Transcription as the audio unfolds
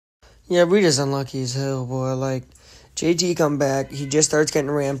Yeah, we just unlucky as hell, boy. Like, JT come back, he just starts getting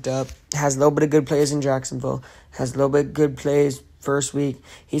ramped up, has a little bit of good plays in Jacksonville, has a little bit of good plays first week.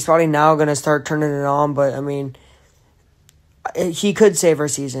 He's probably now going to start turning it on, but, I mean, he could save our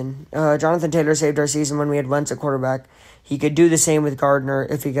season. Jonathan Taylor saved our season when we had Wentz at quarterback. He could do the same with Gardner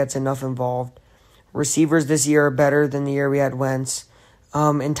if he gets enough involved. Receivers this year are better than the year we had Wentz.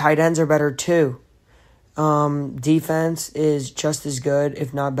 And tight ends are better too. Defense is just as good,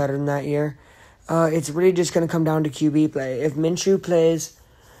 if not better than that year. It's really just going to come down to QB play. If Minshew plays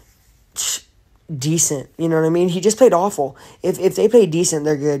decent, you know what I mean? He just played awful. If they play decent,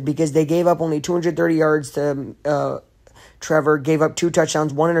 they're good because they gave up only 230 yards to Trevor, gave up 2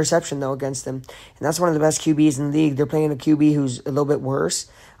 touchdowns, 1 interception, though, against them. And that's one of the best QBs in the league. They're playing a QB who's a little bit worse.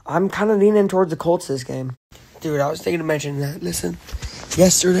 I'm kind of leaning towards the Colts this game. Dude, I was thinking to mention that. Listen,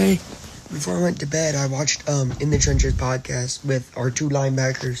 yesterday, before I went to bed, I watched In the Trenches podcast with our 2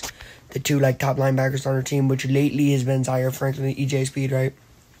 linebackers, the 2 top linebackers on our team, which lately has been Zaire Franklin and EJ Speed, right?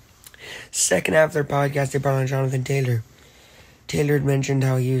 Second half of their podcast, they brought on Jonathan Taylor. Taylor had mentioned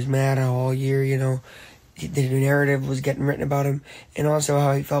how he was mad all year, the narrative was getting written about him, and also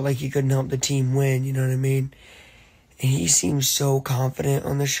how he felt like he couldn't help the team win, you know what I mean? And he seems so confident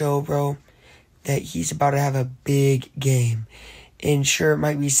on the show, bro, that he's about to have a big game. And sure, it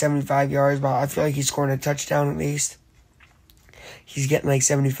might be 75 yards, but I feel like he's scoring a touchdown at least. He's getting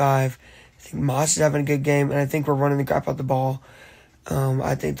 75. I think Moss is having a good game, and I think we're running the crap out the ball.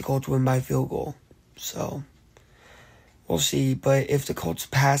 I think the Colts win by field goal. So, we'll see. But if the Colts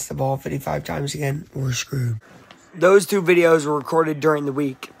pass the ball 55 times again, we're screwed. Those 2 videos were recorded during the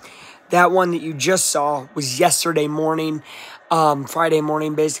week. That one that you just saw was yesterday morning, Friday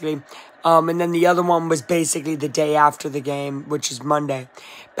morning, basically. And then the other one was basically the day after the game, which is Monday.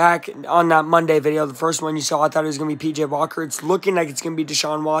 Back on that Monday video, the first one you saw, I thought it was going to be P.J. Walker. It's looking like it's going to be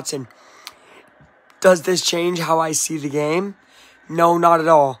Deshaun Watson. Does this change how I see the game? No, not at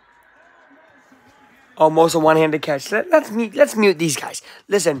all. Almost a one-handed catch. Let's mute these guys.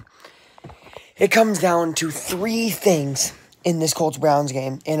 Listen, it comes down to 3 things in this Colts-Browns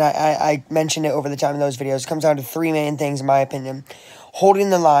game, and I mentioned it over the time in those videos. It comes down to 3 main things, in my opinion. Holding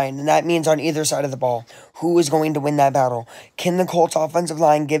the line, and that means on either side of the ball. Who is going to win that battle? Can the Colts offensive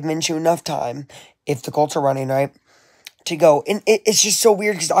line give Minshew enough time, if the Colts are running, right, to go? And it's just so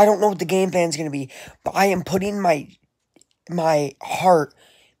weird because I don't know what the game plan is going to be, but I am putting my heart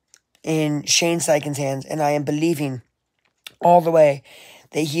in Shane Steichen's hands, and I am believing all the way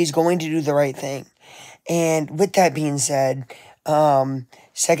that he's going to do the right thing. And with that being said,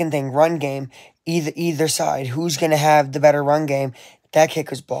 second thing, run game. Either side, who's going to have the better run game? That kick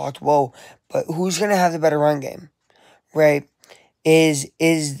was blocked. Whoa. But who's going to have the better run game? Right? Is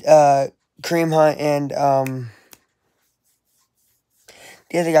Kareem Hunt and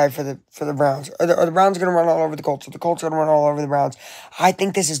the other guy for the Browns. Are the Browns going to run all over the Colts? Are the Colts going to run all over the Browns? I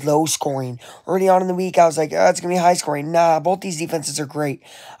think this is low scoring. Early on in the week, I was like, it's going to be high scoring. Nah, both these defenses are great.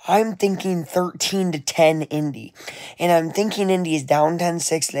 I'm thinking 13-10 Indy. And I'm thinking Indy is down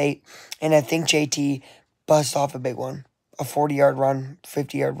 10-6 late. And I think JT busts off a big one. A 40-yard run,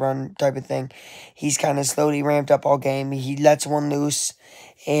 50-yard run type of thing. He's kind of slowly ramped up all game. He lets one loose.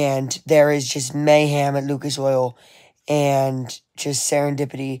 And there is just mayhem at Lucas Oil. And just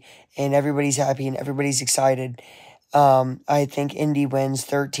serendipity, and everybody's happy, and everybody's excited. I think Indy wins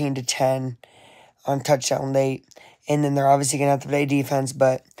 13-10 on touchdown late, and then they're obviously going to have to play defense,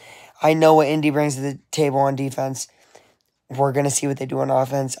 but I know what Indy brings to the table on defense. We're going to see what they do on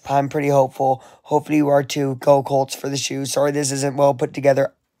offense. I'm pretty hopeful. Hopefully you are too. Go Colts for the shoe. Sorry this isn't well put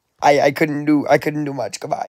together. I couldn't do much. Goodbye.